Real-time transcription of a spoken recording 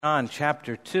John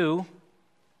chapter 2,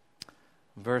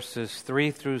 verses 3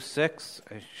 through 6,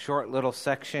 a short little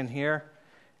section here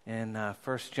in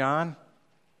 1 John.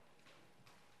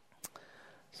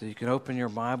 So you can open your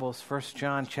Bibles, 1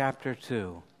 John chapter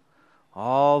 2,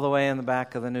 all the way in the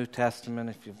back of the New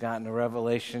Testament. If you've gotten to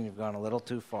Revelation, you've gone a little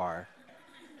too far.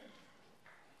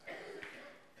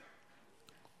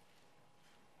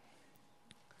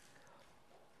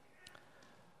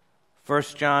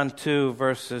 First John 2,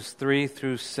 verses 3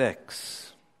 through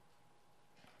 6.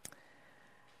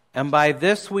 And by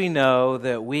this we know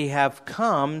that we have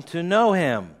come to know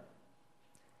him,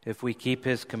 if we keep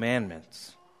his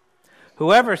commandments.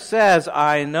 Whoever says,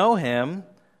 I know him,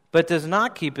 but does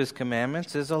not keep his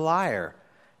commandments is a liar,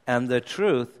 and the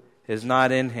truth is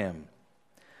not in him.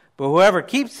 But whoever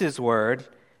keeps his word,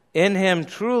 in him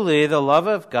truly the love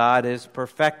of God is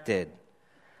perfected.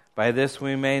 By this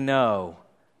we may know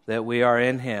that we are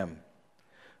in him.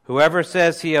 Whoever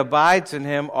says he abides in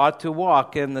him ought to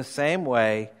walk in the same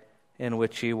way in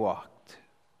which he walked.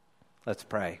 Let's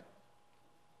pray.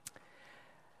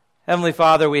 Heavenly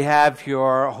Father, we have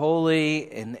your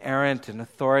holy, inerrant, and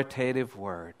authoritative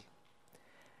word.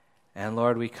 And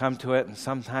Lord, we come to it, and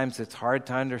sometimes it's hard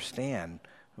to understand.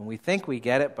 And we think we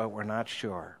get it, but we're not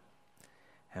sure.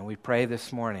 And we pray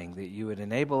this morning that you would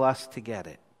enable us to get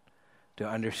it, to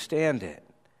understand it,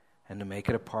 and to make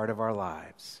it a part of our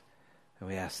lives. And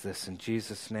we ask this in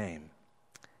Jesus' name.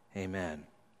 Amen.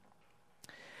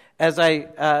 As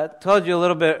I told you a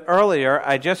little bit earlier,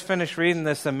 I just finished reading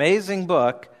this amazing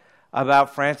book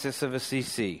about Francis of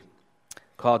Assisi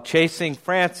called Chasing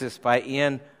Francis by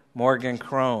Ian Morgan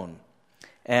Cron.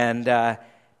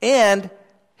 And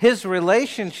his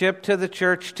relationship to the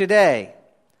church today.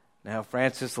 Now,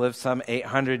 Francis lived some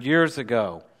 800 years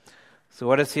ago. So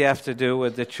what does he have to do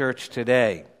with the church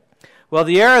today? Well,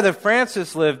 the era that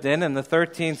Francis lived in the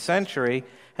 13th century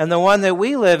and the one that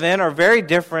we live in are very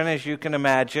different, as you can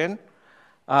imagine.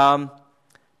 But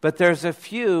there's a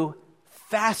few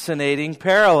fascinating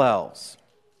parallels.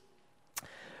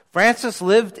 Francis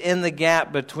lived in the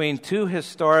gap between two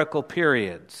historical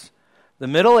periods, the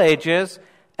Middle Ages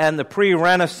and the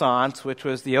pre-Renaissance, which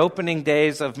was the opening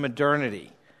days of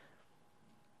modernity.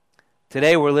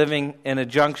 Today we're living in a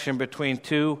junction between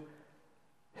two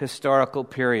historical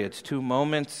periods, two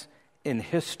moments in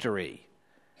history.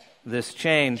 This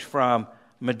change from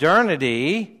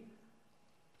modernity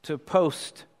to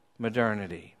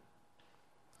post-modernity.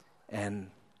 And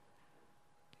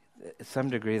to some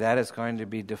degree that is going to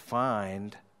be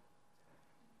defined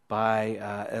by,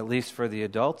 at least for the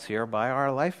adults here, by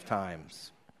our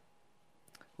lifetimes.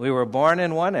 We were born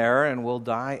in one era and we'll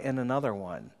die in another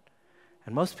one.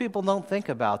 And most people don't think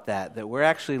about that we're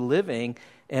actually living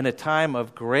in a time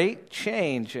of great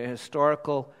change in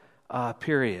historical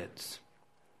periods.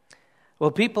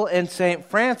 Well, people in St.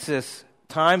 Francis'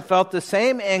 time felt the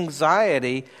same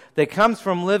anxiety that comes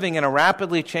from living in a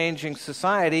rapidly changing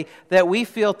society that we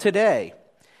feel today.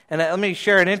 And let me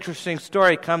share an interesting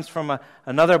story. It comes from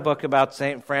another book about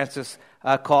St. Francis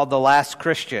called The Last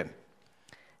Christian.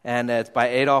 And it's by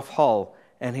Adolf Hull.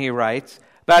 And he writes,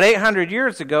 about 800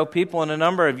 years ago, people in a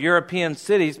number of European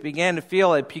cities began to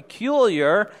feel a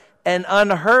peculiar and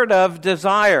unheard of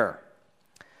desire.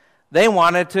 They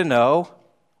wanted to know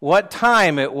what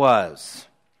time it was.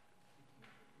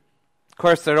 Of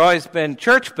course, there had always been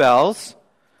church bells.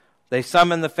 They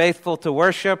summoned the faithful to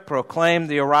worship, proclaimed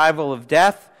the arrival of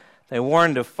death. They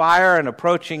warned of fire and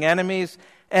approaching enemies.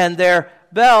 And their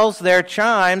bells, their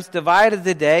chimes, divided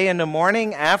the day into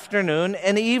morning, afternoon,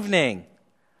 and evening.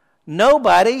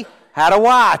 Nobody had a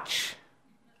watch.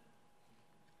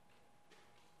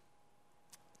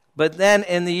 But then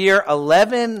in the year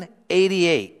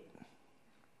 1188,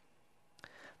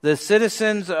 the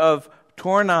citizens of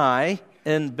Tournai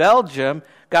in Belgium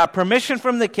got permission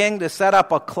from the king to set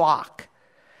up a clock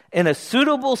in a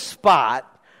suitable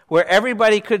spot where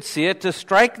everybody could see it to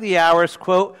strike the hours,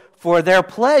 quote, for their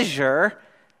pleasure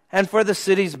and for the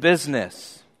city's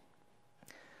business.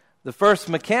 The first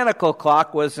mechanical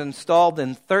clock was installed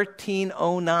in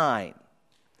 1309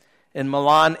 in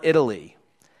Milan, Italy.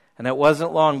 And it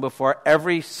wasn't long before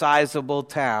every sizable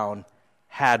town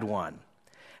had one.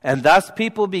 And thus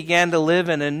people began to live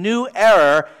in a new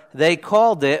era. They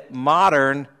called it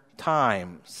modern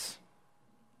times.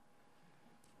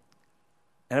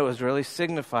 And it was really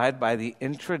signified by the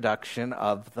introduction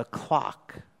of the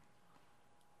clock.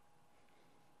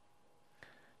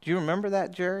 Do you remember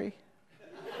that, Jerry?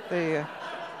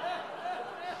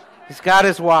 He's got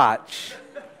his watch.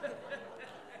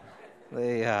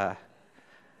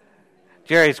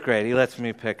 Jerry's great. He lets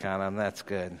me pick on him. That's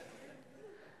good.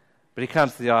 But he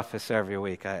comes to the office every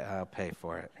week. I'll pay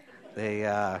for it.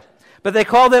 But they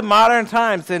called it modern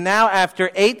times. And now,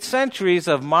 after 8 centuries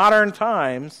of modern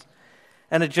times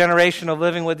and a generation of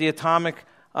living with the atomic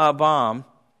bomb,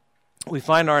 we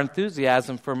find our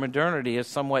enthusiasm for modernity is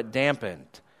somewhat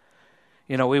dampened.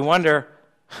 We wonder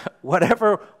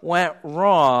whatever went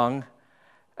wrong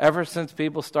ever since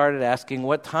people started asking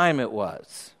what time it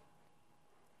was.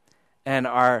 And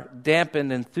our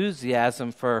dampened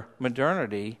enthusiasm for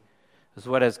modernity is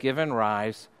what has given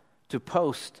rise to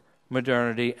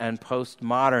post-modernity and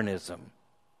postmodernism.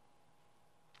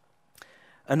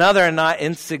 Another not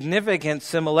insignificant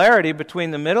similarity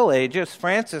between the Middle Ages,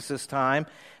 Francis's time,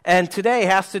 and today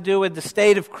has to do with the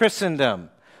state of Christendom,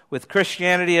 with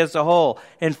Christianity as a whole.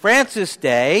 In Francis'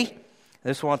 day,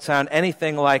 this won't sound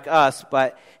anything like us,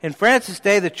 but in Francis'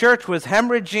 day, the church was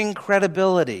hemorrhaging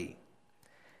credibility.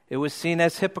 It was seen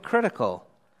as hypocritical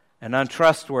and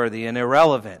untrustworthy and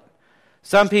irrelevant.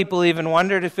 Some people even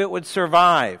wondered if it would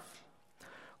survive.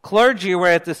 Clergy were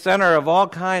at the center of all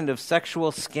kinds of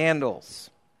sexual scandals.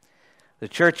 The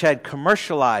church had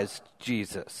commercialized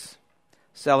Jesus,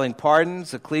 selling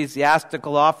pardons,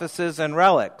 ecclesiastical offices, and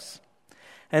relics.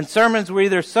 And sermons were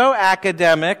either so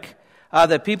academic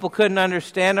that people couldn't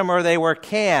understand them, or they were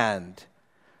canned.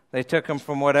 They took them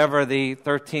from whatever the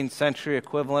 13th century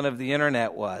equivalent of the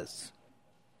internet was.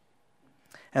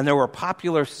 And there were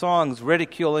popular songs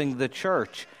ridiculing the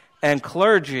church and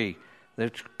clergy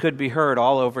that could be heard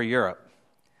all over Europe.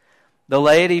 The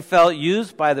laity felt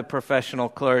used by the professional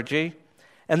clergy,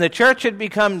 and the church had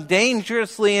become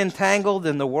dangerously entangled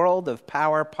in the world of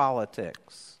power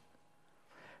politics.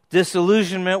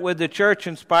 Disillusionment with the church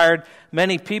inspired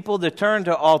many people to turn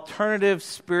to alternative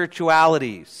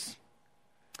spiritualities.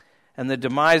 And the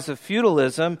demise of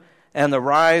feudalism and the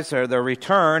rise or the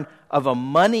return of a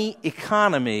money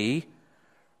economy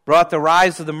brought the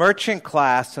rise of the merchant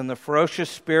class and the ferocious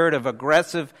spirit of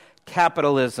aggressive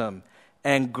capitalism,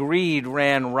 and greed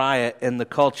ran riot in the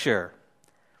culture.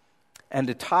 And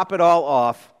to top it all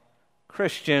off,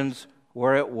 Christians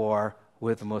were at war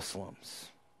with Muslims.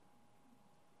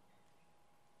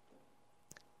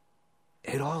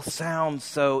 It all sounds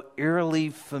so eerily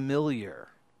familiar.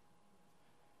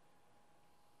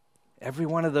 Every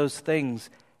one of those things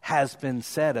has been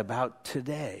said about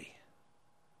today.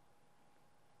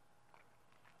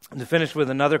 And to finish with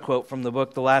another quote from the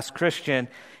book, The Last Christian,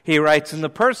 he writes, "In the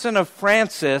person of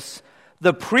Francis,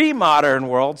 the pre-modern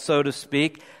world, so to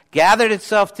speak, gathered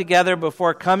itself together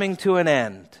before coming to an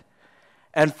end.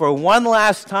 And for one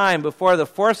last time, before the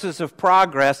forces of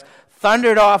progress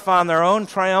thundered off on their own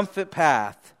triumphant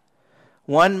path,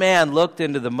 one man looked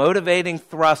into the motivating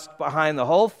thrust behind the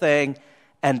whole thing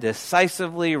and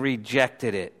decisively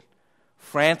rejected it.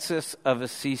 Francis of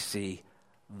Assisi,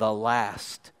 the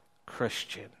last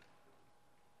Christian."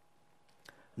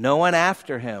 No one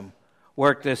after him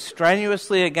worked as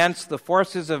strenuously against the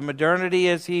forces of modernity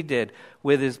as he did,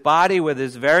 with his body, with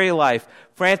his very life.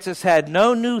 Francis had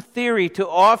no new theory to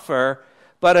offer,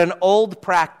 but an old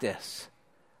practice,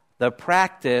 the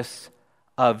practice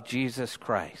of Jesus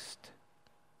Christ.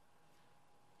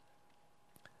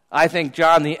 I think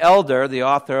John the Elder, the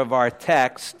author of our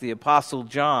text, the Apostle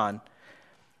John,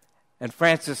 and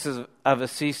Francis of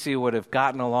Assisi would have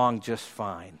gotten along just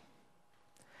fine.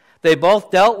 They both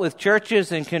dealt with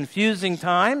churches in confusing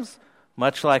times,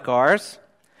 much like ours.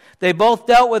 They both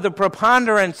dealt with the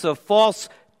preponderance of false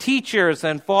teachers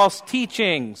and false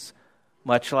teachings,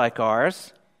 much like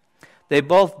ours. They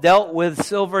both dealt with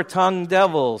silver-tongued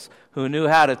devils who knew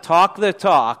how to talk the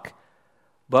talk,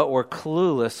 but were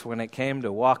clueless when it came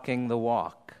to walking the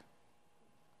walk.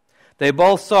 They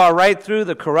both saw right through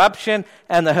the corruption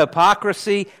and the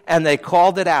hypocrisy, and they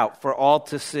called it out for all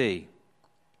to see.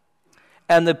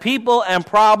 And the people and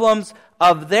problems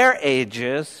of their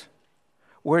ages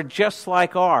were just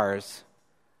like ours,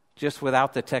 just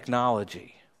without the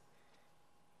technology.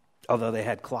 Although they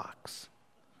had clocks.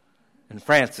 In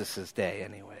Francis's day,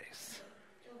 anyways.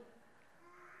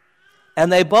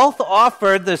 And they both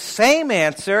offered the same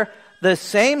answer, the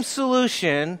same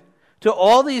solution to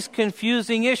all these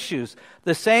confusing issues.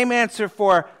 The same answer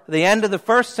for the end of the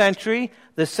first century,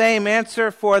 the same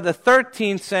answer for the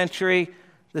 13th century,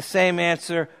 the same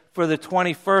answer for the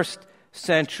 21st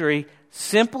century.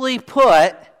 Simply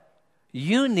put,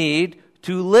 you need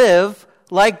to live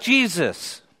like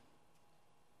Jesus.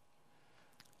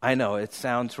 I know, it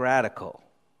sounds radical.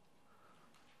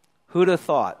 Who'd have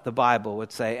thought the Bible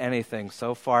would say anything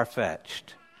so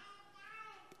far-fetched?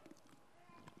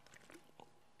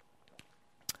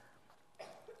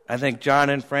 I think John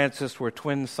and Francis were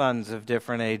twin sons of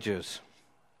different ages.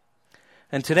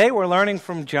 And today we're learning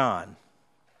from John.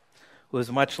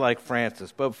 was much like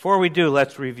Francis. But before we do,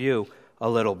 let's review a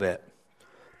little bit.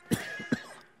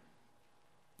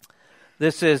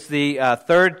 This is the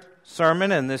third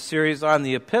sermon in this series on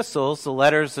the epistles, the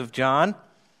letters of John.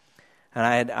 And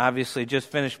I had obviously just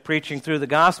finished preaching through the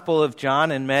Gospel of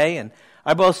John in May, and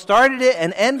I both started it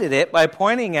and ended it by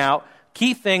pointing out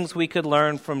key things we could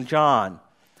learn from John.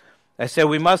 I said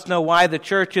we must know why the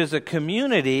church is a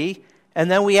community,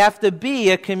 and then we have to be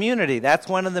a community. That's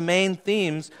one of the main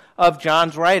themes of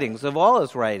John's writings, of all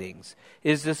his writings,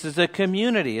 is this is a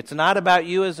community. It's not about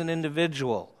you as an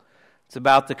individual. It's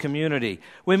about the community.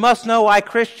 We must know why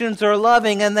Christians are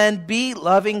loving and then be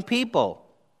loving people.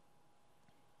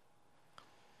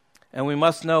 And we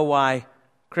must know why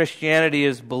Christianity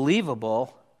is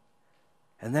believable,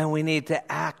 and then we need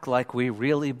to act like we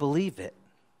really believe it.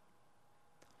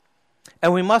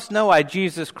 And we must know why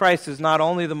Jesus Christ is not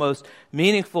only the most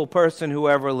meaningful person who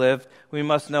ever lived, we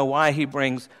must know why he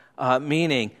brings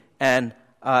meaning and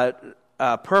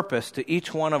purpose to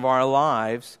each one of our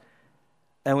lives.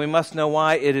 And we must know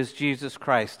why it is Jesus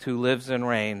Christ who lives and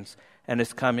reigns and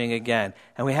is coming again.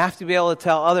 And we have to be able to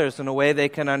tell others in a way they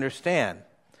can understand.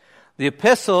 The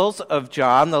epistles of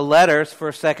John, the letters,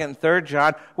 1st, 2nd, and 3rd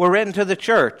John, were written to the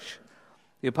church.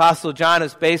 The Apostle John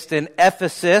is based in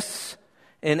Ephesus,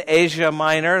 in Asia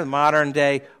Minor,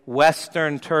 modern-day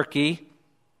Western Turkey.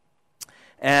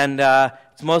 And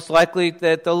it's most likely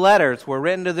that the letters were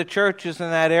written to the churches in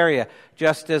that area,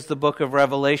 just as the book of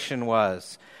Revelation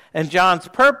was. And John's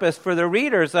purpose for the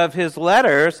readers of his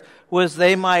letters was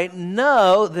they might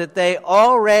know that they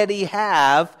already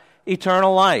have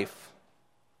eternal life.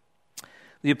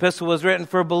 The epistle was written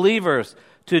for believers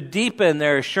to deepen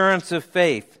their assurance of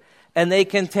faith, and they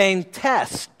contain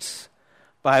tests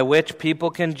by which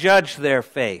people can judge their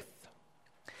faith.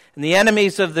 And the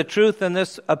enemies of the truth in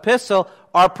this epistle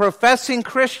are professing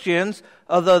Christians,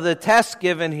 although the tests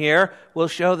given here will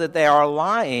show that they are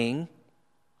lying,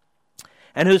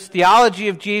 and whose theology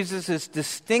of Jesus is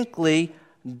distinctly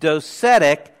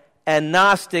docetic and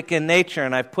Gnostic in nature.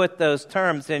 And I put those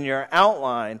terms in your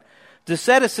outline.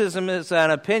 Doceticism is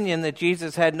an opinion that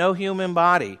Jesus had no human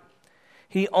body.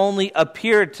 He only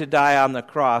appeared to die on the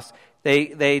cross.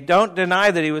 They don't deny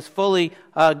that he was fully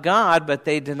God, but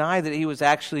they deny that he was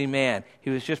actually man. He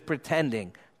was just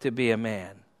pretending to be a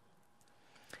man.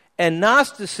 And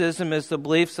Gnosticism is the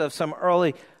beliefs of some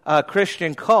early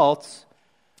Christian cults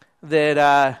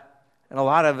that and a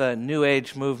lot of the New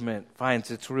Age movement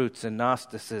finds its roots in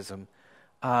Gnosticism.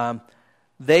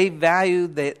 They value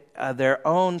their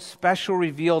own special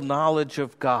revealed knowledge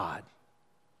of God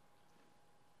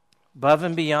above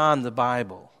and beyond the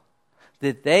Bible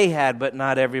that they had but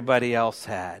not everybody else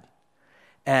had.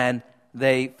 And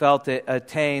they felt it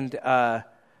attained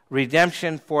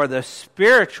redemption for the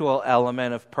spiritual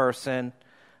element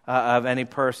of any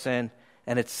person,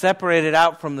 and it's separated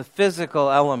out from the physical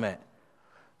element.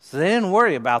 So they didn't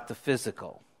worry about the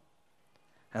physical.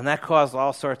 And that caused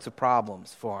all sorts of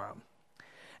problems for them.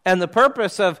 And the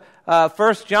purpose of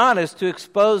 1 John is to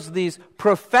expose these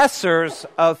professors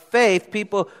of faith,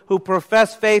 people who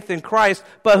profess faith in Christ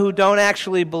but who don't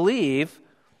actually believe,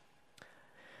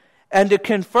 and to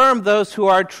confirm those who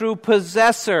are true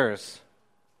possessors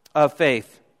of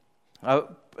faith,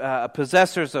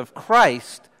 possessors of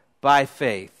Christ by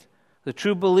faith. The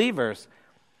true believers.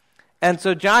 And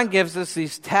so John gives us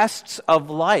these tests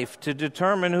of life to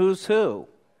determine who's who.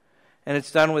 And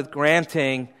it's done with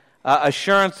granting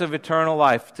assurance of eternal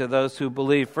life to those who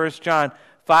believe. 1 John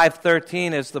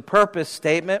 5:13 is the purpose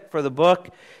statement for the book.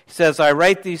 He says, I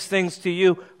write these things to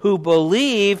you who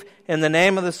believe in the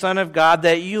name of the Son of God,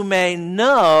 that you may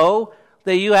know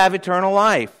that you have eternal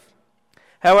life.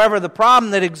 However, the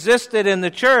problem that existed in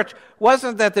the church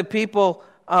wasn't that the people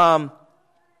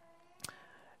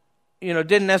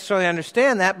didn't necessarily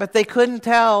understand that, but they couldn't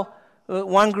tell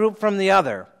one group from the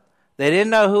other. They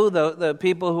didn't know who the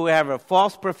people who have a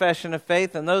false profession of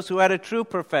faith and those who had a true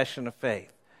profession of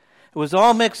faith. It was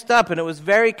all mixed up, and it was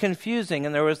very confusing,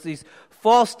 and there was these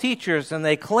false teachers, and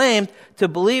they claimed to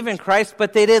believe in Christ,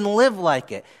 but they didn't live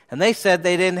like it. And they said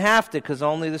they didn't have to because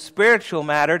only the spiritual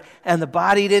mattered and the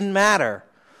body didn't matter.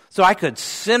 So I could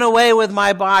sin away with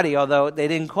my body, although they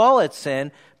didn't call it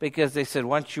sin, because they said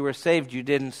once you were saved, you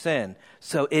didn't sin.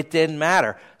 So it didn't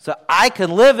matter. So I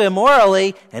can live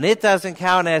immorally, and it doesn't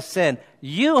count as sin.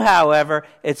 You, however,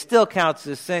 it still counts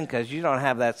as sin because you don't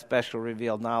have that special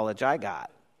revealed knowledge I got.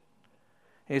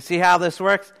 You see how this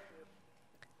works?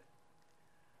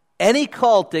 Any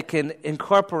cult that can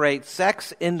incorporate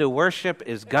sex into worship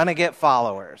is going to get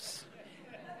followers.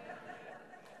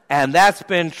 And that's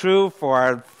been true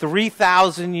for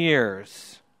 3,000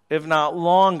 years, if not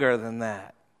longer than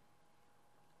that.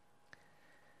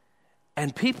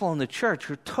 And people in the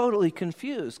church are totally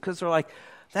confused because they're like,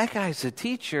 that guy's a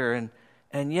teacher,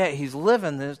 and yet he's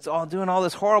living this, doing all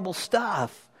this horrible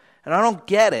stuff. And I don't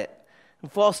get it.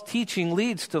 And false teaching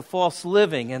leads to false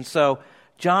living. And so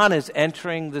John is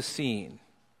entering the scene.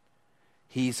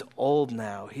 He's old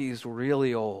now. He's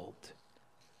really old.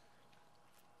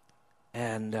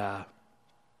 And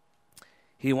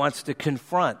he wants to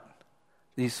confront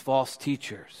these false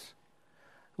teachers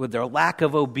with their lack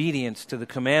of obedience to the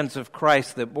commands of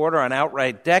Christ that border on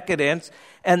outright decadence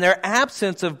and their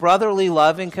absence of brotherly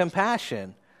love and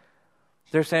compassion.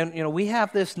 They're saying, we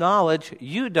have this knowledge,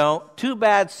 you don't. Too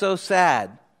bad, so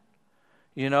sad.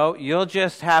 You'll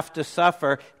just have to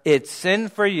suffer. It's sin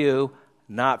for you,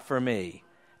 not for me.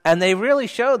 And they really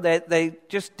showed that they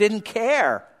just didn't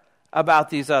care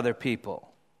about these other people.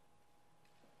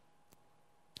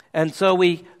 And so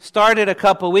we started a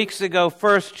couple weeks ago,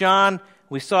 1 John.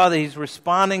 We saw that he's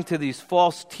responding to these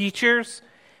false teachers,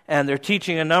 and they're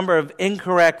teaching a number of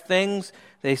incorrect things.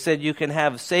 They said you can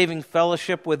have saving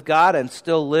fellowship with God and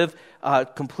still live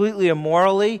completely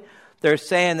immorally. They're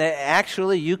saying that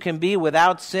actually you can be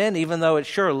without sin, even though it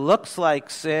sure looks like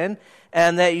sin,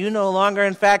 and that you no longer,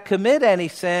 in fact, commit any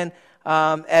sin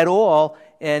at all,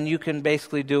 and you can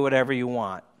basically do whatever you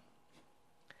want.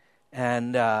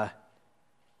 And,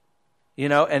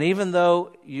 and even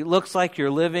though it looks like you're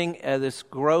living this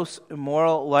gross,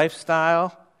 immoral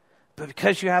lifestyle, but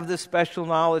because you have this special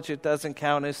knowledge, it doesn't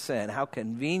count as sin. How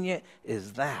convenient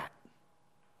is that?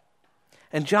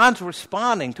 And John's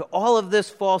responding to all of this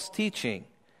false teaching.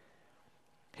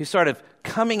 He's sort of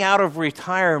coming out of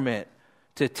retirement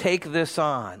to take this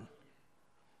on.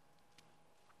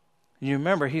 And you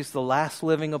remember, he's the last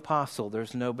living apostle.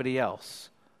 There's nobody else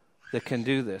that can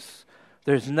do this.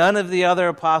 There's none of the other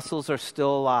apostles are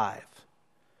still alive.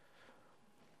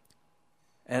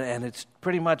 And it's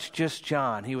pretty much just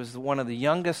John. He was one of the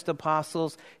youngest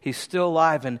apostles. He's still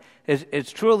alive. And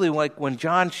it's truly like when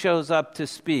John shows up to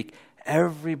speak,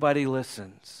 everybody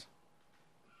listens.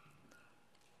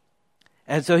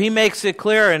 And so he makes it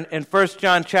clear in 1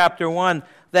 John chapter 1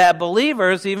 that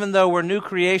believers, even though we're new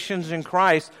creations in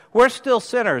Christ, we're still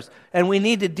sinners. And we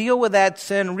need to deal with that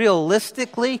sin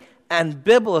realistically and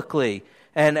biblically.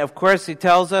 And of course, he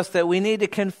tells us that we need to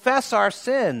confess our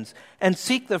sins and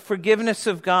seek the forgiveness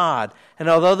of God. And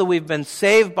although that we've been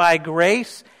saved by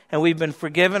grace and we've been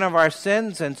forgiven of our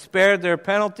sins and spared their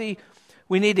penalty,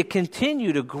 we need to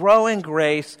continue to grow in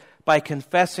grace by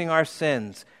confessing our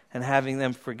sins and having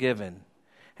them forgiven.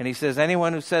 And he says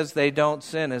anyone who says they don't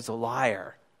sin is a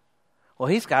liar. Well,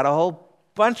 he's got a whole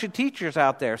bunch of teachers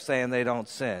out there saying they don't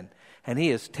sin. And he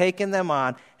is taking them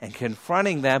on and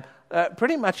confronting them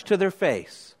pretty much to their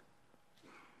face.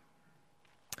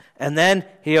 And then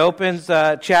he opens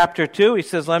chapter 2. He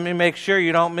says, let me make sure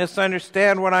you don't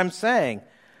misunderstand what I'm saying.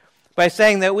 By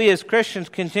saying that we as Christians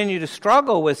continue to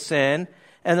struggle with sin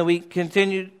and that we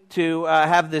continue to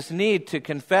have this need to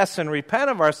confess and repent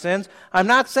of our sins, I'm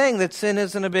not saying that sin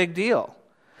isn't a big deal.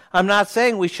 I'm not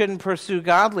saying we shouldn't pursue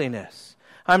godliness.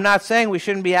 I'm not saying we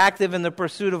shouldn't be active in the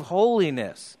pursuit of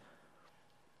holiness.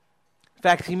 In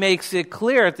fact, he makes it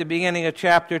clear at the beginning of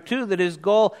chapter 2 that his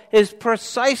goal is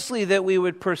precisely that we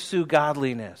would pursue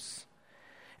godliness.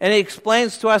 And he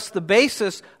explains to us the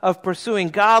basis of pursuing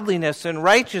godliness and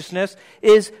righteousness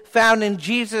is found in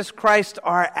Jesus Christ,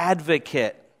 our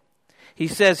advocate. He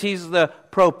says he's the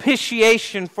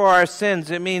propitiation for our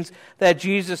sins. It means that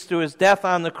Jesus, through his death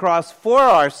on the cross for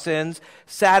our sins,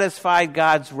 satisfied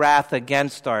God's wrath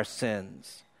against our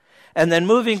sins. And then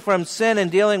moving from sin and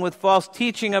dealing with false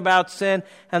teaching about sin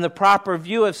and the proper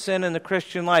view of sin in the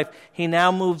Christian life, he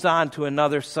now moves on to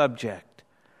another subject.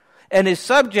 And his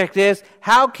subject is,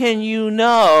 how can you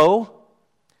know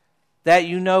that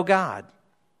you know God?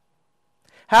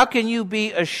 How can you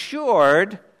be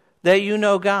assured that you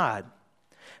know God?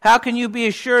 How can you be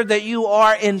assured that you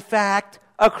are, in fact,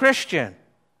 a Christian?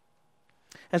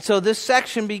 And so this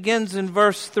section begins in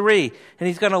verse 3, and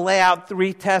he's going to lay out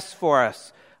 3 tests for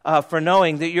us for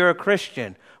knowing that you're a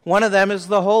Christian. One of them is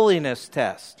the holiness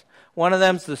test. One of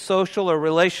them is the social or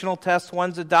relational test.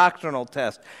 One's a doctrinal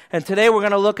test. And today we're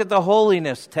going to look at the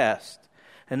holiness test.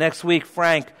 And next week,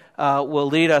 Frank will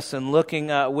lead us in looking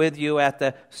with you at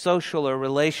the social or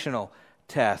relational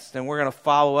test. And we're going to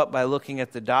follow up by looking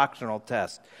at the doctrinal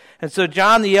test. And so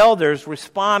John the Elder is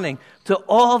responding to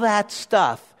all that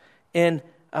stuff in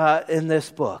this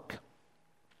book.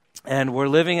 And we're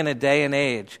living in a day and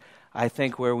age, I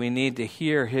think, where we need to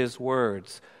hear his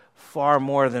words far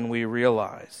more than we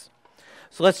realize.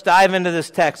 So let's dive into this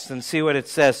text and see what it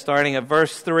says, starting at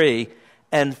verse 3.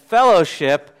 And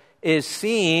fellowship is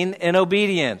seen in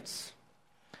obedience.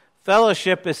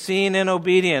 Fellowship is seen in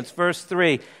obedience. Verse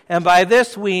 3, and by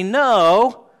this we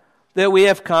know that we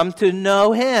have come to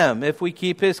know him, if we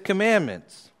keep his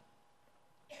commandments.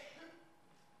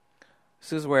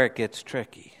 This is where it gets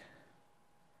tricky.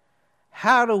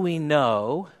 How do we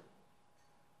know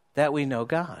that we know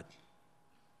God?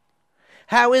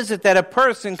 How is it that a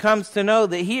person comes to know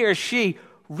that he or she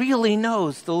really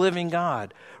knows the living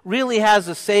God, really has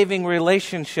a saving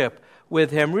relationship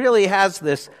with him, really has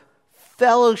this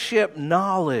fellowship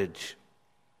knowledge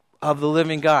of the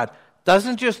living God?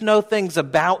 Doesn't just know things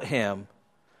about him,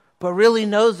 but really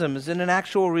knows him, is in an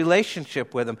actual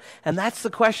relationship with him. And that's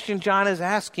the question John is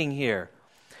asking here.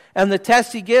 And the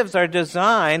tests he gives are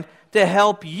designed to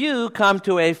help you come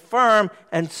to a firm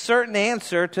and certain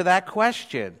answer to that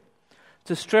question,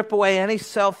 to strip away any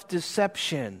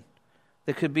self-deception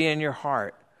that could be in your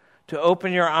heart, to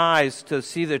open your eyes to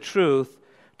see the truth,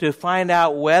 to find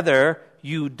out whether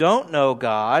you don't know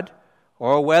God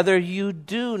or whether you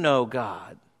do know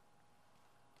God.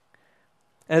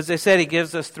 As I said, he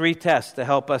gives us 3 tests to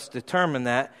help us determine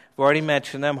that. We've already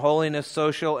mentioned them: holiness,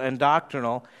 social, and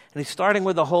doctrinal. And he's starting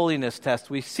with the holiness test.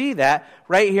 We see that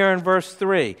right here in verse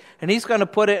 3. And he's going to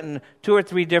put it in 2 or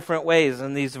 3 different ways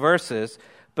in these verses.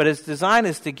 But his design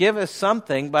is to give us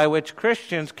something by which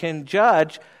Christians can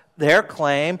judge their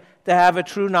claim to have a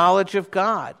true knowledge of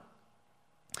God.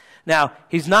 Now,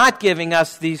 he's not giving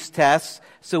us these tests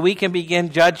so we can begin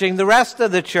judging the rest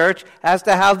of the church as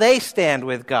to how they stand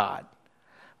with God,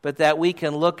 but that we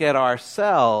can look at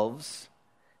ourselves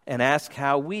and ask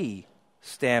how we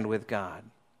stand with God.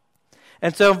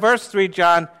 And so in verse 3,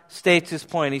 John states his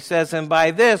point. He says, and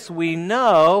by this we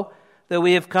know that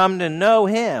we have come to know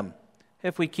him,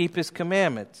 if we keep his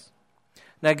commandments.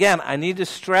 Now again, I need to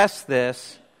stress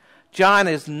this. John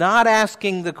is not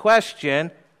asking the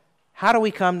question, how do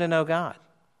we come to know God?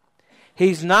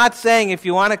 He's not saying, if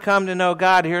you want to come to know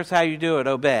God, here's how you do it,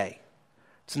 obey.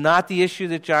 It's not the issue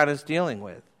that John is dealing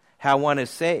with, how one is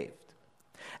saved.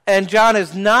 And John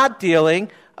is not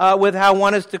dealing with how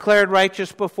one is declared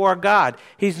righteous before God.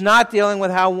 He's not dealing with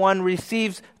how one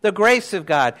receives the grace of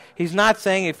God. He's not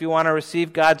saying, if you want to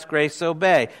receive God's grace,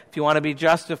 obey. If you want to be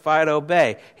justified,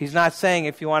 obey. He's not saying,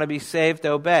 if you want to be saved,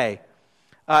 obey.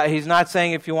 He's not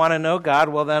saying, if you want to know God,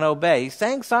 well then obey. He's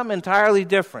saying something entirely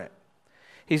different.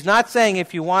 He's not saying,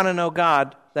 if you want to know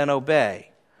God, then obey.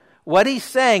 What he's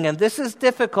saying, and this is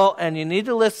difficult and you need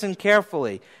to listen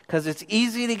carefully because it's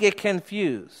easy to get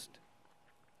confused.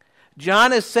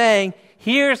 John is saying,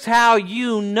 here's how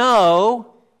you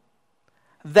know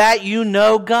that you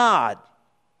know God.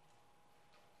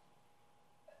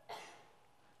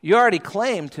 You already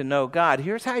claim to know God.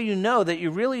 Here's how you know that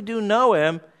you really do know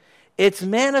him. It's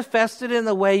manifested in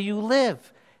the way you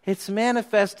live. It's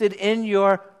manifested in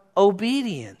your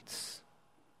obedience.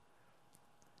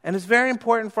 And it's very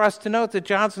important for us to note that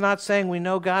John's not saying we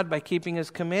know God by keeping his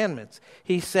commandments.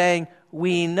 He's saying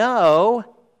we know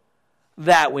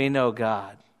that we know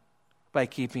God by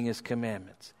keeping his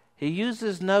commandments. He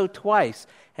uses know twice.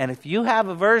 And if you have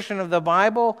a version of the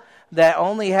Bible that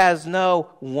only has know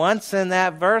once in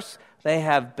that verse, they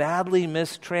have badly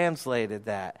mistranslated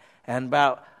that. And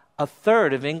about a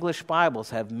third of English Bibles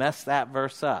have messed that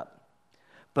verse up.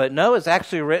 But know is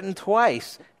actually written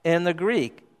twice in the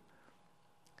Greek.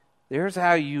 There's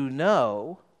how you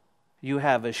know, you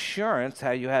have assurance,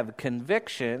 how you have a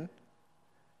conviction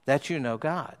that you know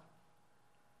God.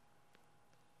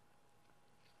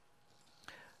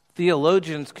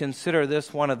 Theologians consider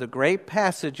this one of the great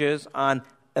passages on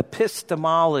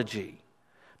epistemology.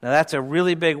 Now that's a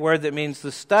really big word that means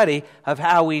the study of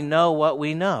how we know what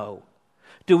we know.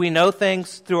 Do we know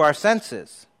things through our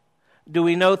senses? Do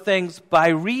we know things by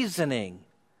reasoning?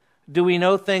 Do we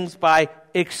know things by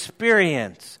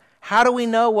experience? How do we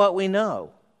know what we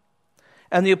know?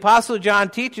 And the Apostle John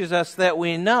teaches us that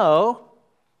we know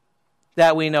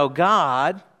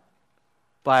God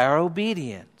by our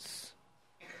obedience.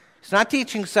 He's not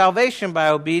teaching salvation by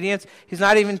obedience. He's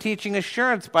not even teaching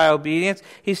assurance by obedience.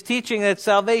 He's teaching that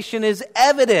salvation is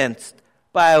evidenced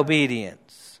by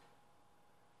obedience.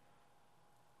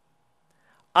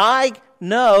 I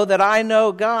know that I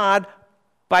know God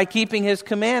by keeping his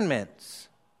commandments.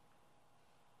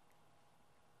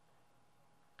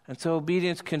 And so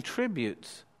obedience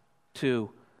contributes to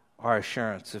our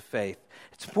assurance of faith.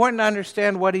 It's important to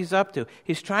understand what he's up to.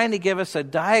 He's trying to give us a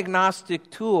diagnostic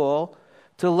tool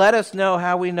to let us know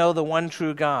how we know the one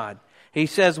true God. He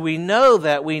says we know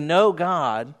that we know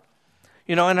God,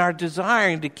 in our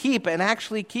desiring to keep and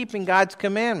actually keeping God's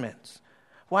commandments.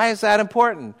 Why is that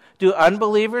important? Do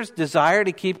unbelievers desire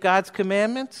to keep God's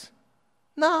commandments?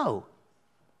 No.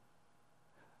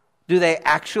 Do they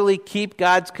actually keep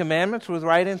God's commandments with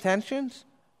right intentions?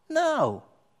 No.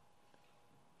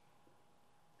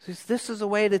 This is a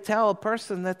way to tell a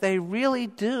person that they really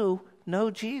do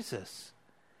know Jesus.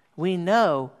 We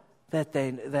know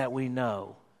that we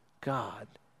know God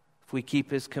if we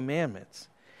keep His commandments.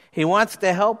 He wants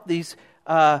to help these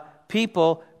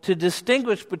people to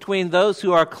distinguish between those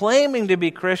who are claiming to be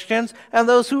Christians and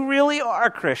those who really are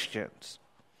Christians.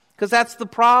 Because that's the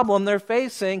problem they're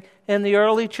facing in the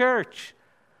early church.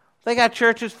 They got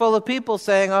churches full of people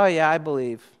saying, oh yeah, I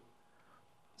believe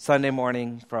Sunday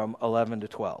morning from 11 to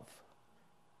 12.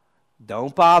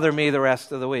 Don't bother me the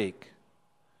rest of the week.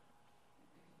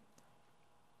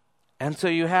 And so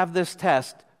you have this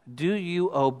test. Do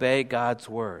you obey God's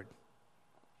word?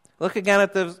 Look again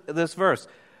at this verse.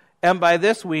 And by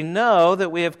this we know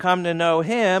that we have come to know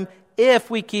Him if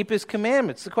we keep His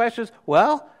commandments. The question is,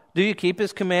 well, do you keep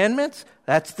His commandments?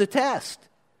 That's the test.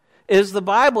 Is the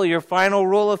Bible your final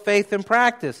rule of faith and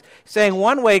practice? Saying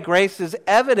one way grace is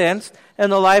evidenced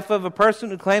in the life of a person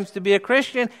who claims to be a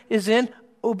Christian is in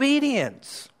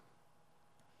obedience.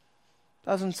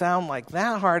 Doesn't sound like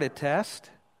that hard a test,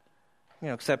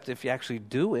 except if you actually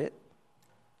do it.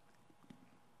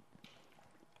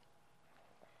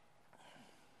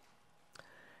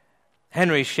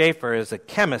 Henry Schaeffer is a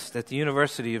chemist at the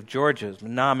University of Georgia. He's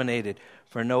been nominated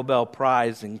for a Nobel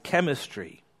Prize in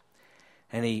chemistry.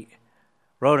 And he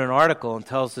wrote an article and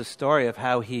tells the story of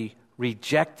how he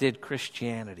rejected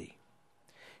Christianity.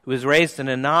 He was raised in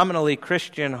a nominally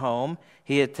Christian home.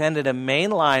 He attended a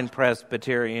mainline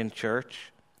Presbyterian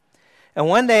church. And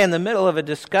one day in the middle of a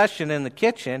discussion in the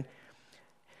kitchen,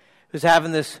 he was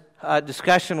having this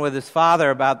discussion with his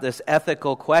father about this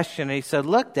ethical question. And he said,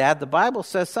 look, Dad, the Bible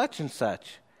says such and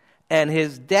such. And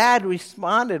his dad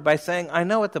responded by saying, I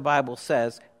know what the Bible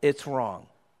says. It's wrong.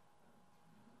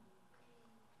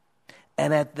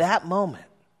 And at that moment,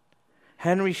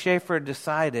 Henry Schaeffer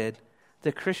decided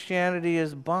that Christianity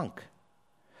is bunk.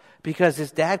 Because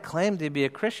his dad claimed to be a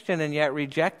Christian and yet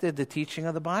rejected the teaching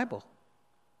of the Bible.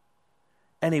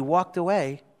 And he walked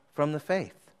away from the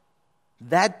faith.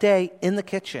 That day in the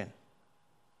kitchen.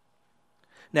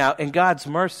 Now, in God's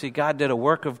mercy, God did a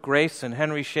work of grace in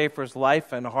Henry Schaeffer's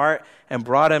life and heart and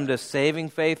brought him to saving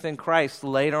faith in Christ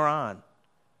later on.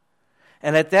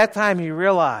 And at that time, he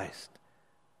realized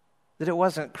that it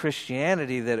wasn't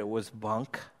Christianity that it was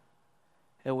bunk.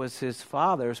 It was his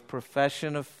father's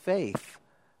profession of faith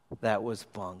that was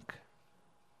bunk.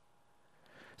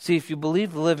 See, if you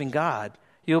believe the living God,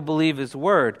 you'll believe His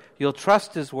Word. You'll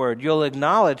trust His Word. You'll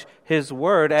acknowledge His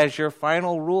Word as your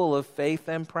final rule of faith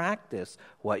and practice,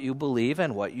 what you believe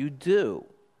and what you do.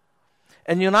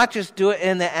 And you'll not just do it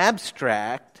in the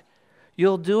abstract.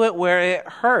 You'll do it where it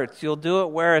hurts. You'll do it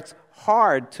where it's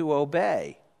hard to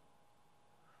obey.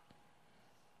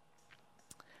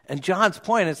 And John's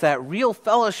point is that real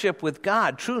fellowship with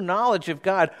God, true knowledge of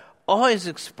God, always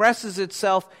expresses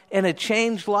itself in a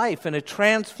changed life, in a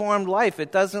transformed life.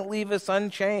 It doesn't leave us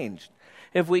unchanged.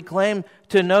 If we claim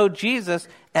to know Jesus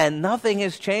and nothing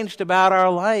has changed about our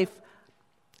life,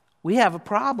 we have a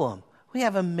problem. We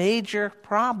have a major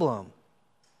problem.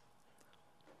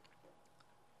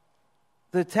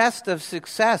 The test of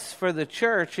success for the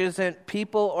church isn't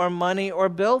people or money or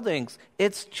buildings.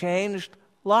 It's changed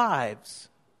lives.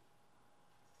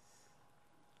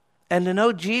 And to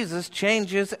know Jesus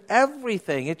changes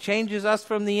everything. It changes us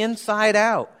from the inside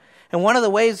out. And one of the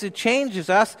ways it changes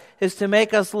us is to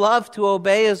make us love to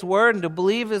obey His Word and to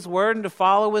believe His Word and to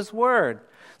follow His Word.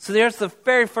 So there's the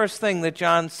very first thing that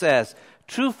John says.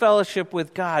 True fellowship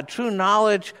with God, true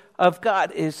knowledge of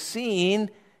God is seen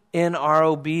in our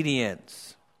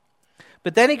obedience.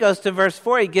 But then he goes to verse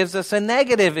 4. He gives us a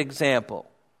negative example.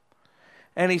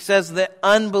 And he says that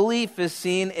unbelief is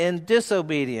seen in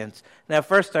disobedience. Now,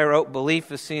 first I wrote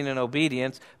belief is seen in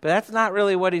obedience, but that's not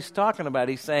really what he's talking about.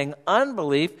 He's saying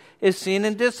unbelief is seen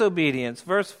in disobedience.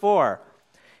 Verse 4,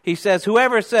 he says,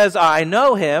 whoever says, I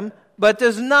know Him, but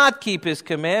does not keep His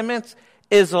commandments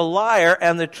is a liar,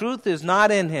 and the truth is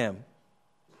not in him.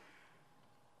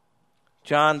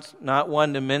 John's not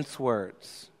one to mince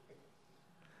words.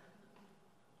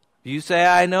 If you say,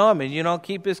 I know Him, and you don't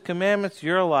keep His commandments,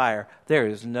 you're a liar. There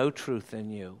is no truth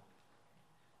in you.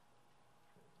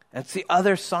 That's the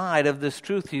other side of this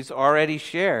truth he's already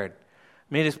shared.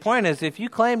 I mean, his point is, if you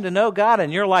claim to know God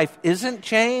and your life isn't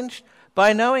changed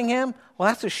by knowing Him, well,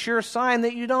 that's a sure sign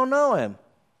that you don't know Him.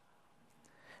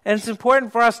 And it's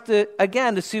important for us to,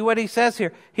 again, to see what he says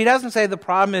here. He doesn't say the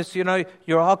problem is,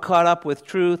 you're all caught up with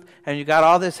truth, and you got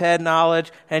all this head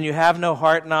knowledge, and you have no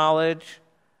heart knowledge.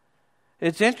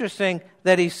 It's interesting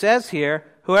that he says here,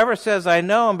 whoever says, I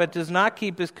know him, but does not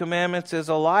keep his commandments is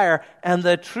a liar, and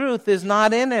the truth is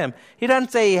not in him. He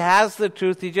doesn't say he has the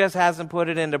truth, he just hasn't put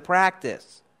it into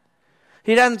practice.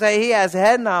 He doesn't say he has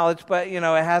head knowledge, but, it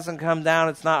hasn't come down,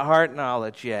 it's not heart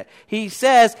knowledge yet. He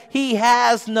says he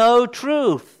has no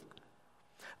truth.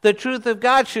 The truth of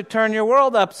God should turn your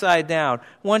world upside down.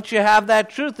 Once you have that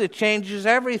truth, it changes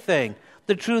everything.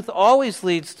 The truth always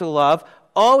leads to love,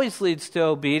 always leads to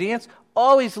obedience,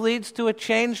 always leads to a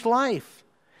changed life.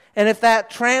 And if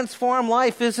that transformed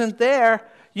life isn't there,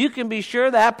 you can be sure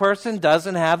that person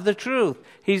doesn't have the truth.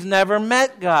 He's never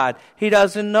met God. He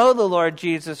doesn't know the Lord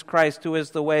Jesus Christ, who is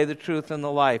the way, the truth, and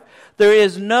the life. There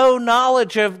is no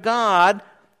knowledge of God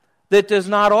that does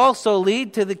not also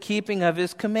lead to the keeping of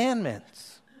his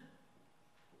commandments.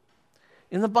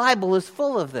 And the Bible is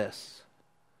full of this.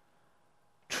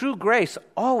 True grace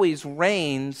always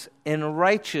reigns in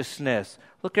righteousness.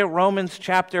 Look at Romans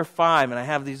chapter 5, and I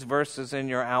have these verses in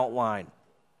your outline.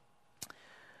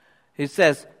 It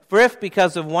says, for if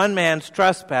because of one man's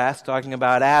trespass, talking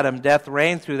about Adam, death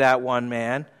reigned through that one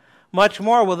man, much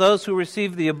more will those who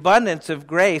receive the abundance of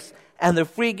grace and the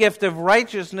free gift of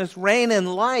righteousness reign in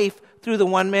life through the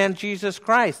one man, Jesus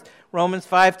Christ. Romans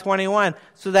 5:21,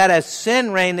 so that as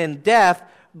sin reigned in death,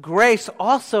 grace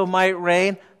also might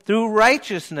reign through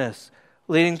righteousness,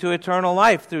 leading to eternal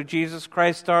life through Jesus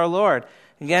Christ our Lord.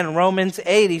 Again, Romans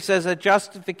 8, he says that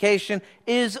justification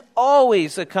is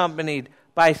always accompanied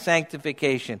by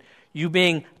sanctification. You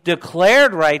being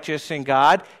declared righteous in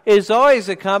God is always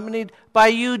accompanied by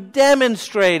you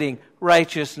demonstrating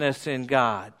righteousness in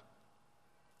God.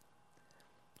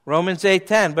 Romans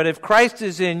 8:10, but if Christ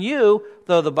is in you,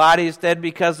 though the body is dead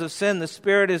because of sin, the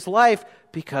spirit is life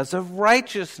because of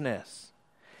righteousness.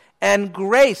 And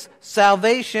grace,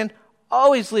 salvation,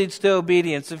 always leads to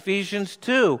obedience. Ephesians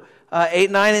 2, 8,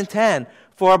 9, and 10.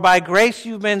 For by grace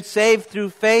you've been saved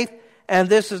through faith, and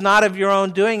this is not of your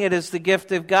own doing, it is the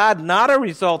gift of God, not a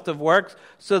result of works,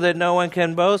 so that no one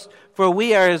can boast. For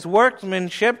we are his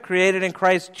workmanship, created in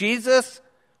Christ Jesus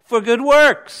for good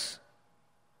works,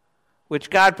 which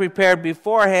God prepared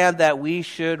beforehand that we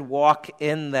should walk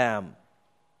in them.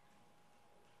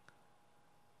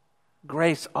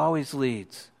 Grace always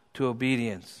leads to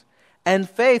obedience. And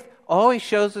faith always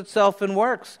shows itself in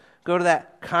works. Go to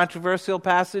that controversial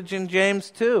passage in James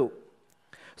 2.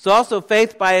 So also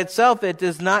faith by itself,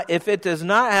 if it does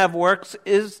not have works,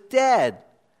 is dead.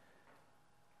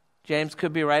 James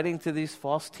could be writing to these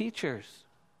false teachers.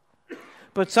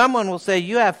 But someone will say,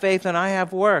 you have faith and I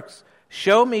have works.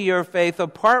 Show me your faith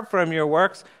apart from your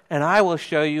works, and I will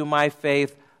show you my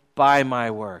faith by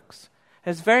my works.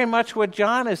 It's very much what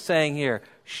John is saying here.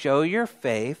 Show your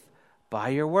faith by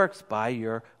your works, by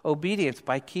your obedience,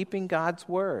 by keeping God's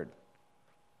word.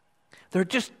 They're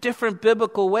just different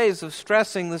biblical ways of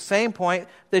stressing the same point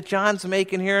that John's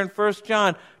making here in 1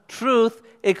 John. Truth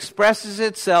expresses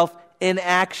itself in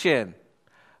action.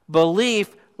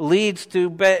 Belief leads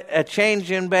to a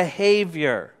change in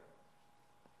behavior.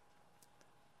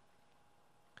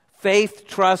 Faith,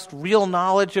 trust, real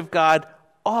knowledge of God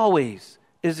always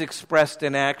is expressed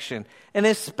in action, and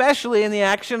especially in the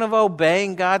action of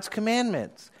obeying God's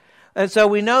commandments. And so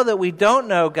we know that we don't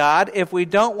know God if we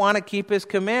don't want to keep his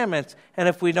commandments, and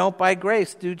if we don't by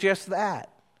grace do just that.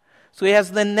 So he has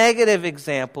the negative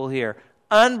example here.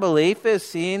 Unbelief is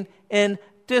seen in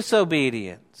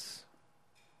disobedience.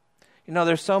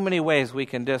 There's so many ways we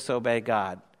can disobey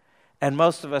God, and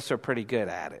most of us are pretty good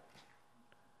at it.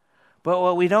 But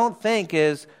what we don't think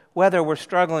is whether we're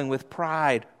struggling with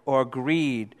pride or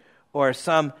greed or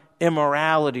some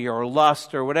immorality or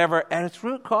lust or whatever, at its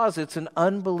root cause, it's an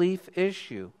unbelief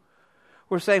issue.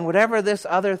 We're saying whatever this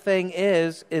other thing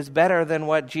is better than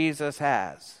what Jesus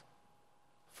has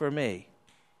for me.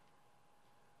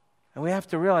 And we have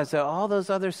to realize that all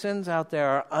those other sins out there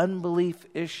are unbelief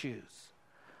issues.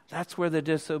 That's where the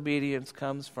disobedience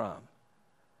comes from.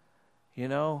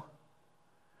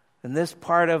 In this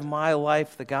part of my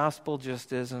life, the gospel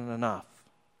just isn't enough.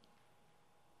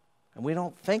 And we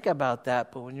don't think about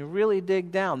that, but when you really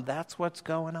dig down, that's what's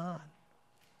going on.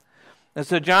 And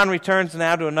so John returns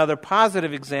now to another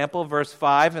positive example, verse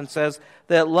 5, and says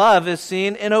that love is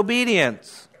seen in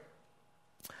obedience.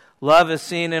 Love is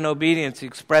seen in obedience. He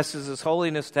expresses his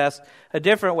holiness test a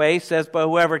different way. He says, but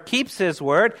whoever keeps his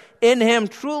word, in him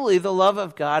truly the love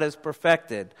of God is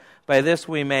perfected. By this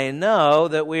we may know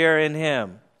that we are in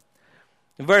him.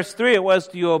 In verse 3, it was,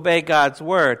 do you obey God's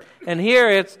word? And here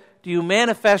it's, do you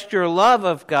manifest your love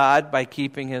of God by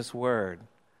keeping his word?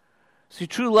 See,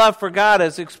 true love for God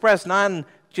is expressed not in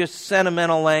just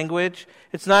sentimental language.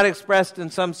 It's not expressed in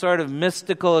some sort of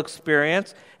mystical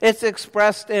experience. It's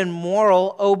expressed in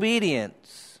moral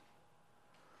obedience.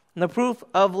 And the proof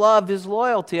of love is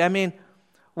loyalty. I mean,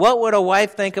 what would a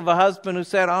wife think of a husband who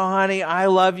said, "Oh, honey, I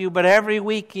love you," but every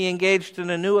week he engaged in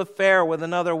a new affair with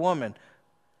another woman?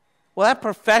 Well, that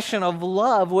profession of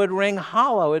love would ring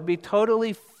hollow. It'd be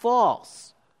totally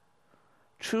false.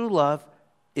 True love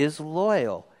is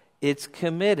loyal. It's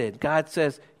committed. God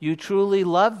says, "You truly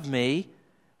love me.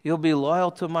 You'll be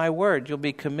loyal to my word. You'll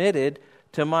be committed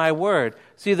to my word."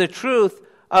 See, the truth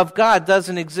of God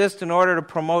doesn't exist in order to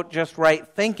promote just right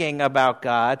thinking about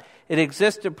God. It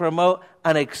exists to promote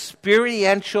an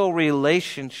experiential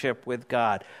relationship with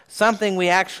God, something we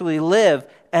actually live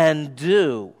and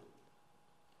do.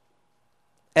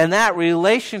 And that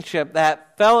relationship,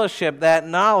 that fellowship, that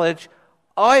knowledge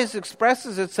always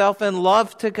expresses itself in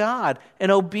love to God,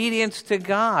 in obedience to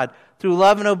God, through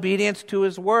love and obedience to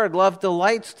His Word. Love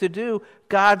delights to do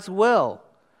God's will.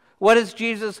 What is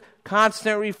Jesus'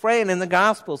 constant refrain in the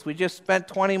Gospels? We just spent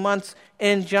 20 months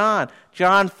in John.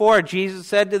 John 4, Jesus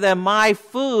said to them, "My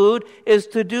food is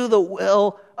to do the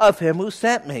will of Him who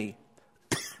sent me,"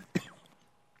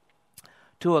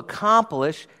 to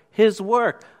accomplish His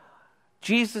work.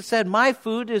 Jesus said, "My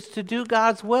food is to do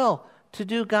God's will, to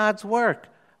do God's work."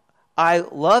 I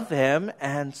love Him,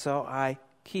 and so I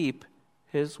keep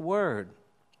His word.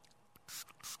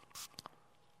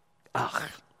 Ugh.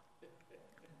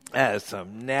 That is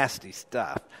some nasty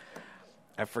stuff.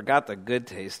 I forgot the good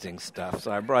tasting stuff,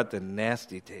 so I brought the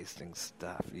nasty tasting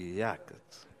stuff. Yuck.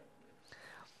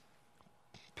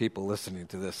 People listening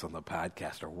to this on the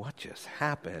podcast are, "What just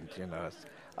happened?" It's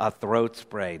a throat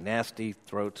spray, nasty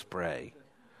throat spray.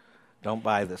 Don't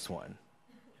buy this one.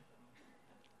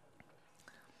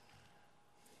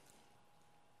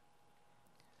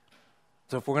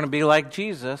 So if we're going to be like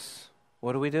Jesus,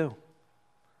 what do?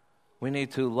 We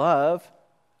need to love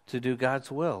to do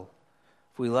God's will.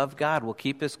 If we love God, we'll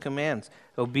keep His commands.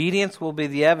 Obedience will be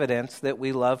the evidence that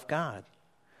we love God.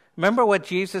 Remember what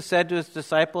Jesus said to His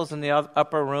disciples in the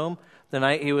upper room the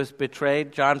night He was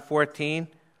betrayed? John 14.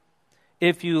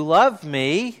 "If you love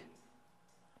me,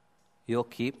 you'll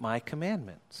keep my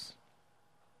commandments."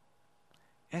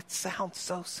 It sounds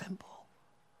so simple.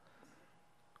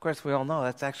 Of course, we all know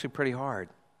that's actually pretty hard.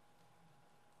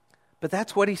 But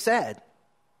that's what He said.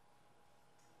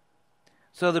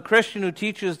 So the Christian who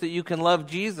teaches that you can love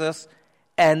Jesus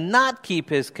and not keep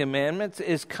His commandments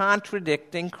is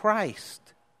contradicting Christ.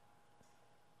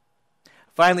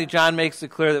 Finally, John makes it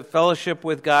clear that fellowship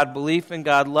with God, belief in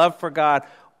God, love for God,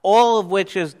 all of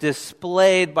which is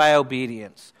displayed by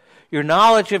obedience. Your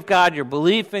knowledge of God, your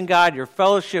belief in God, your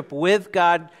fellowship with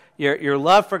God, your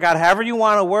love for God, however you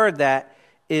want to word that,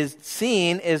 is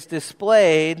seen, is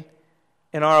displayed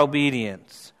in our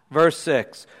obedience. Verse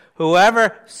 6.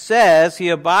 "Whoever says he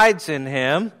abides in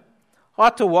Him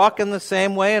ought to walk in the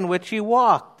same way in which He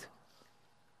walked."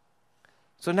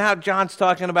 So now John's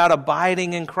talking about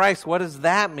abiding in Christ. What does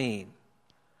that mean?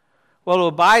 Well, to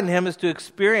abide in Him is to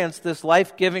experience this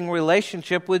life-giving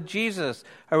relationship with Jesus,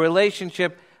 a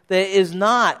relationship that is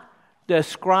not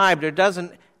described or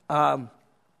doesn't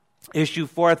issue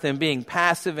forth in being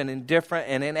passive and indifferent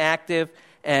and inactive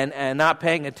and not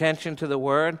paying attention to the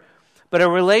Word, but a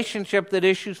relationship that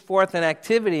issues forth in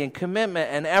activity and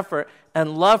commitment and effort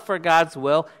and love for God's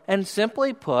will, and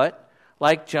simply put,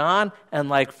 like John and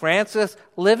like Francis,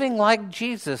 living like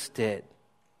Jesus did.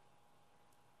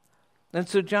 And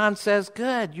so John says,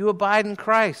 good, you abide in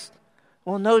Christ.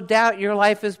 Well, no doubt your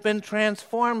life has been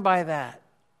transformed by that.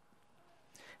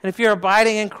 And if you're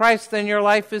abiding in Christ, then your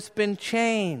life has been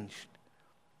changed.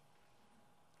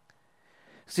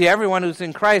 See, everyone who's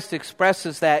in Christ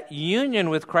expresses that union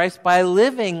with Christ by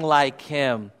living like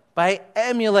Him, by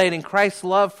emulating Christ's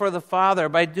love for the Father,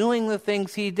 by doing the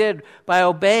things He did, by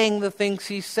obeying the things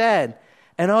He said.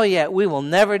 And oh yeah, we will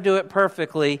never do it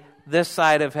perfectly this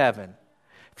side of heaven.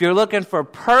 If you're looking for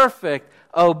perfect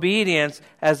obedience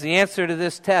as the answer to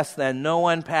this test, then no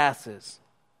one passes.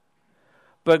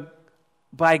 But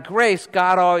by grace,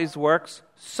 God always works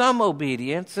some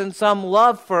obedience and some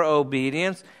love for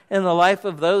obedience in the life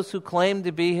of those who claim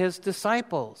to be His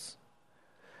disciples.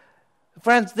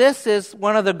 Friends, this is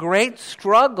one of the great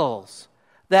struggles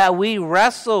that we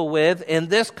wrestle with in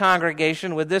this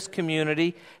congregation, with this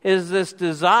community, is this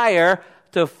desire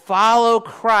to follow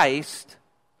Christ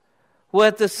while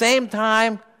at the same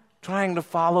time trying to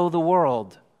follow the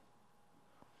world.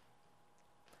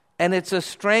 And it's a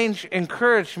strange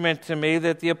encouragement to me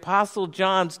that the Apostle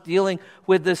John's dealing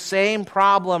with the same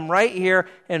problem right here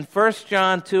in 1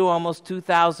 John 2, almost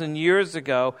 2,000 years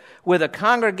ago, with a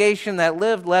congregation that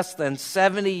lived less than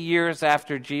 70 years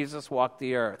after Jesus walked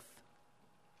the earth.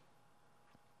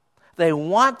 They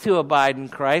want to abide in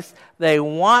Christ. They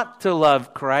want to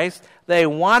love Christ. They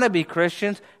want to be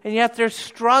Christians, and yet they're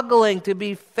struggling to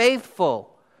be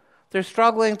faithful. They're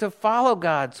struggling to follow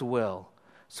God's will.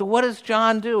 So what does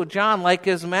John do? John, like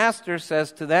his master,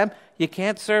 says to them, you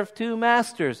can't serve two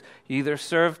masters. You either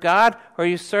serve God or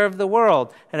you serve the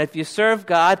world. And if you serve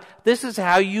God, this is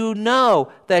how you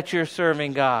know that you're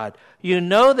serving God. You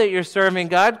know that you're serving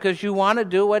God because you want to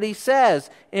do what he says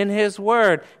in his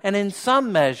word. And in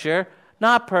some measure,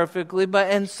 not perfectly, but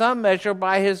in some measure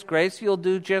by his grace, you'll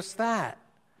do just that.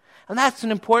 And that's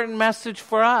an important message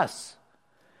for us.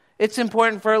 It's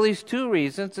important for at least two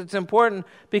reasons. It's important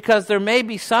because there may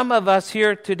be some of us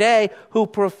here today who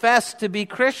profess to be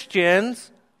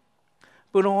Christians,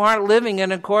 but who aren't living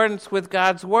in accordance with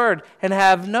God's word and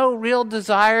have no real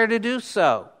desire to do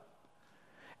so.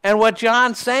 And what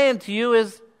John's saying to you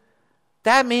is,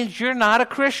 that means you're not a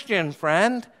Christian,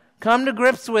 friend. Come to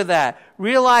grips with that.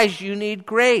 Realize you need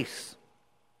grace.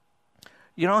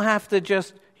 You don't have to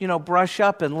just, brush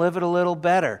up and live it a little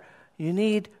better. You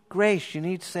need grace. You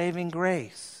need saving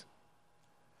grace.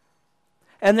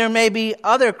 And there may be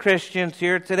other Christians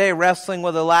here today wrestling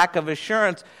with a lack of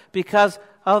assurance because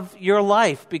of your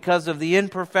life, because of the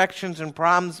imperfections and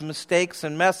problems, mistakes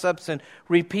and mess-ups and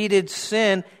repeated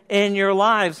sin in your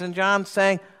lives. And John's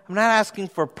saying, I'm not asking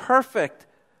for perfect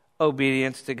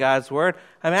obedience to God's word.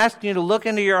 I'm asking you to look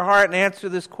into your heart and answer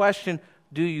this question,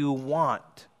 do you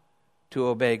want to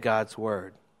obey God's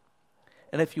word?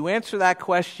 And if you answer that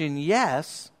question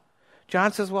yes,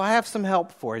 John says, well, I have some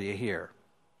help for you here.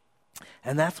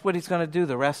 And that's what he's going to do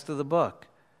the rest of the book,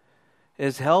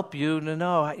 is help you to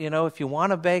know, if you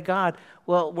want to obey God,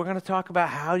 well, we're going to talk about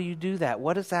how do you do that?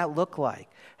 What does that look like?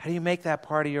 How do you make that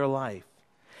part of your life?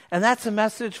 And that's a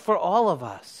message for all of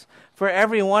us, for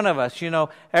every one of us.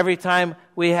 Every time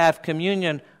we have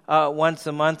communion once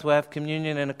a month, we'll have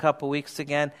communion in a couple weeks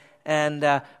again,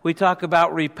 and we talk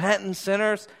about repentant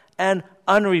sinners and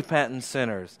unrepentant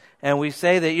sinners. And we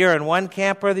say that you're in one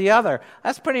camp or the other.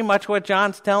 That's pretty much what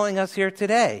John's telling us here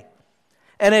today.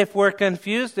 And if we're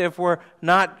confused, if we're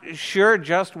not sure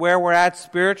just where we're at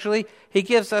spiritually, he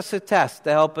gives us a test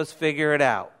to help us figure it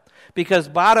out. Because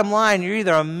bottom line, you're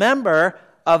either a member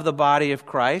of the body of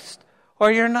Christ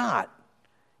or you're not.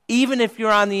 Even if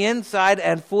you're on the inside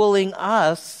and fooling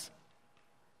us,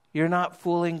 you're not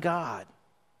fooling God.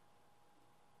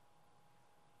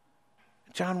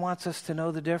 John wants us to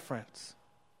know the difference.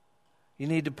 You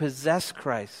need to possess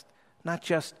Christ, not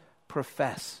just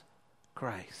profess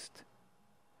Christ.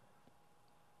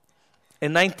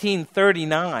 In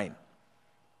 1939, it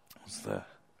was the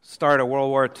start of World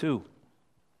War II,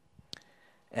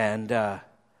 and the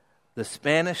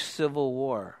Spanish Civil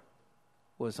War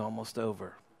was almost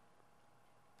over.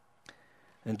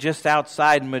 And just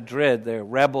outside Madrid, the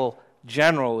rebel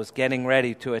general was getting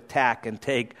ready to attack and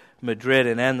take Madrid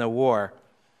and end the war.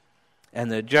 And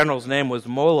the general's name was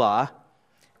Mola,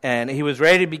 and he was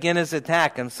ready to begin his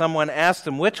attack. And someone asked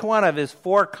him which one of his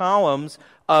 4 columns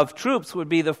of troops would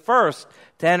be the first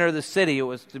to enter the city. It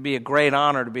was to be a great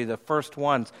honor to be the first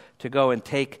ones to go and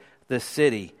take the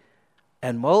city.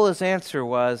 And Mola's answer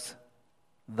was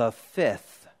the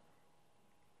 5th.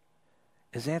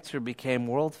 His answer became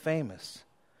world famous.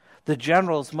 The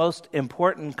general's most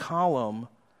important column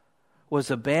was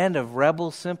a band of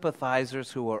rebel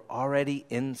sympathizers who were already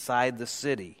inside the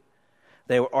city.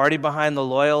 They were already behind the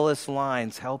loyalist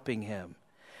lines helping him.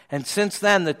 And since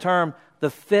then, the term the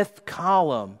 5th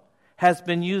column has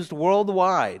been used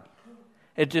worldwide.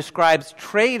 It describes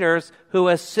traitors who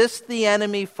assist the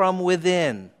enemy from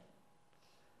within.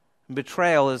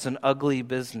 Betrayal is an ugly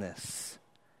business,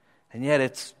 and yet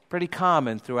it's pretty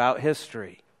common throughout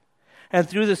history. And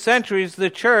through the centuries, the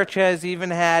church has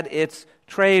even had its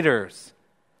traitors.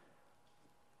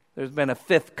 There's been a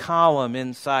 5th column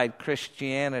inside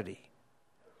Christianity.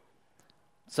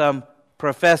 Some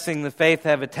professing the faith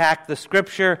have attacked the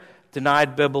Scripture,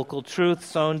 denied biblical truth,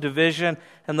 sown division,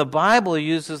 and the Bible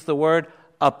uses the word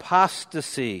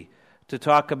apostasy to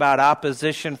talk about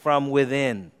opposition from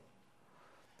within.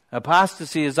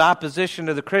 Apostasy is opposition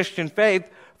to the Christian faith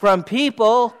from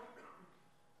people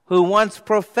who once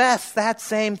professed that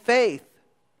same faith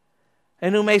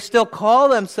and who may still call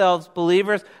themselves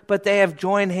believers, but they have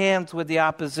joined hands with the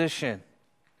opposition.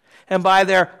 And by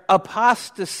their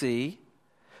apostasy,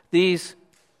 these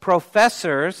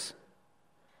professors,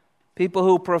 people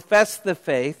who profess the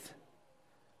faith,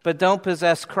 but don't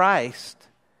possess Christ.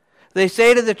 They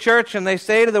say to the church and they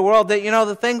say to the world that,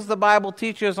 the things the Bible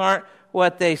teaches aren't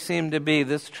what they seem to be.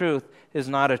 This truth is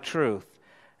not a truth.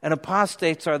 And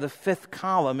apostates are the fifth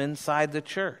column inside the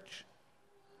church.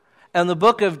 And the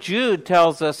book of Jude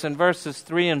tells us in verses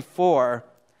 3 and 4,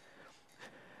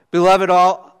 Beloved,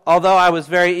 although I was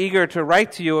very eager to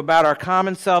write to you about our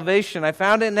common salvation, I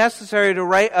found it necessary to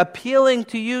write appealing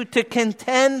to you to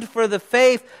contend for the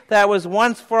faith that was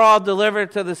once for all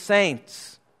delivered to the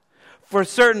saints. For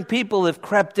certain people have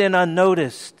crept in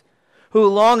unnoticed, who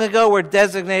long ago were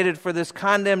designated for this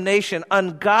condemnation,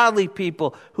 ungodly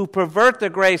people who pervert the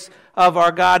grace of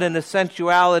our God into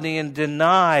sensuality and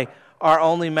deny our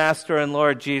only Master and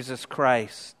Lord Jesus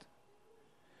Christ.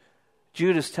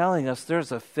 Jude is telling us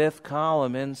there's a fifth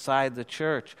column inside the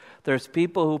church. There's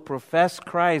people who profess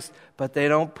Christ, but they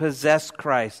don't possess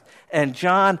Christ. And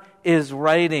John is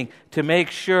writing to make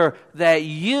sure that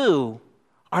you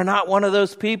are not one of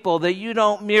those people, that you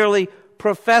don't merely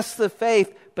profess the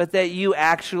faith, but that you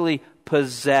actually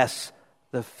possess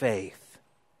the faith.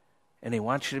 And he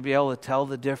wants you to be able to tell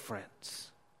the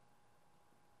difference.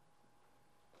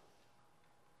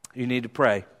 You need to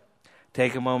pray.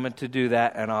 Take a moment to do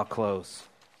that, and I'll close.